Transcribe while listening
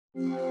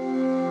Castlebar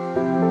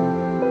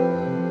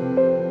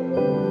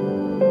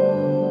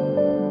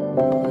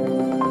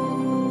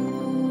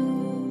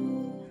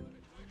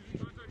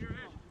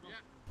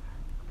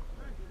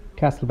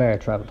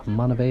travelled to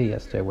Monivea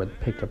yesterday where they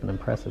picked up an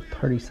impressive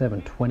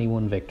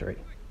 37-21 victory.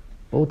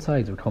 Both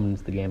sides were coming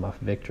into the game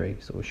off a victory,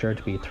 so it was sure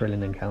to be a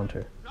thrilling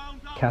encounter.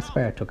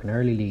 Castlebar took an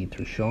early lead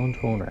through Sean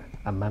Toner,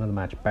 and man of the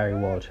match Barry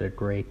Walsh had a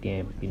great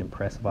game, being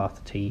impressive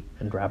off the tee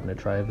and grabbing a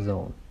try of his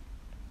own.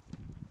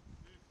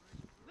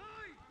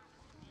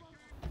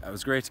 It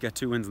was great to get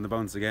 2 wins in the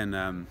bounce again.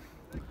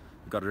 We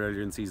got it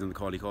earlier in the season in the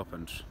Callie Cup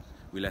and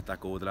we let that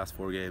go the last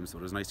 4 games, so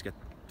it was nice to get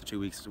the 2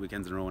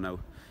 weekends in a row now.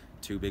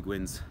 2 big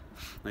wins.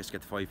 Nice to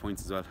get the 5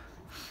 points as well.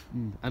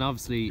 And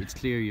obviously it's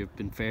clear you've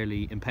been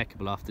fairly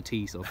impeccable off the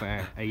tee so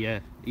far. Are you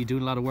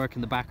doing a lot of work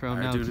in the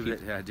background now? Doing a bit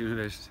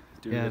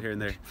here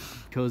and there.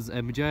 Because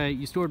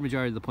you scored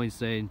majority of the points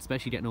today, and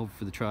especially getting over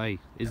for the try.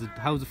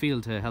 How does it feel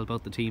to help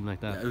out the team like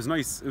that? Yeah, it was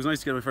nice. It was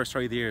nice to get my first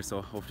try of the year,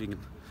 so hopefully you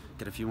can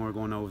get a few more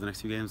going now over the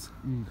next few games.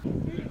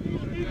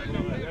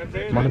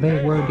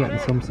 Monivea were getting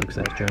some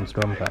success during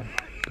scrum time,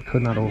 but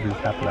could not overly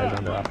capitalise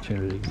on their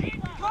opportunities.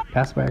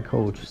 Castlebar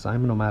coach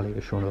Simon O'Malley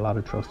has shown a lot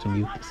of trust in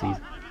youth this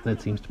season, and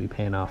it seems to be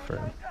paying off for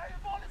him.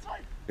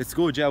 It's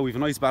good, yeah. We've a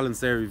nice balance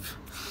there. We've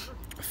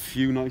a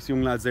few nice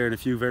young lads there and a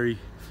few very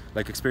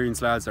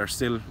experienced lads that are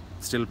still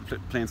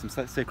playing some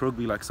sick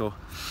rugby, so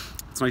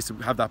it's nice to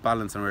have that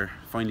balance, and we're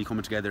finally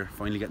coming together,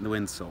 finally getting the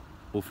wins, so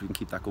hopefully we can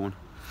keep that going.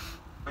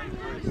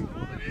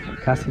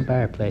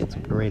 Castlebar played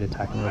some great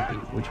attacking rugby,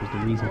 which was the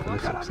reason for their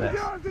success.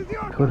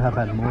 Could have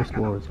had more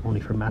scores, only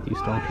for Matthew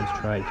Staunton's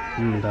try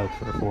ruled out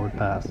for a forward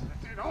pass.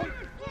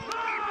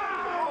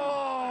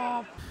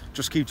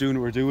 Just keep doing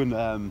what we're doing.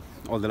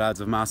 All the lads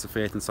have massive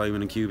faith in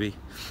Simon and QB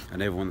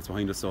and everyone that's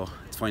behind us, so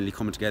it's finally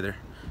coming together,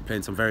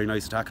 playing some very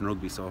nice attacking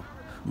rugby, so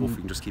hopefully we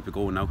can just keep it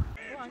going now.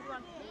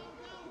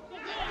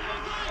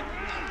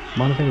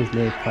 Monivea's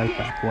late fight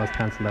back was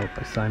cancelled out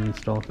by Simon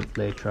Staunton's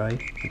late try,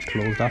 which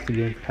closed off the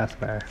game for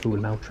Castlebar, who will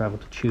now travel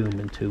to Tuam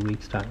in 2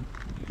 weeks' time.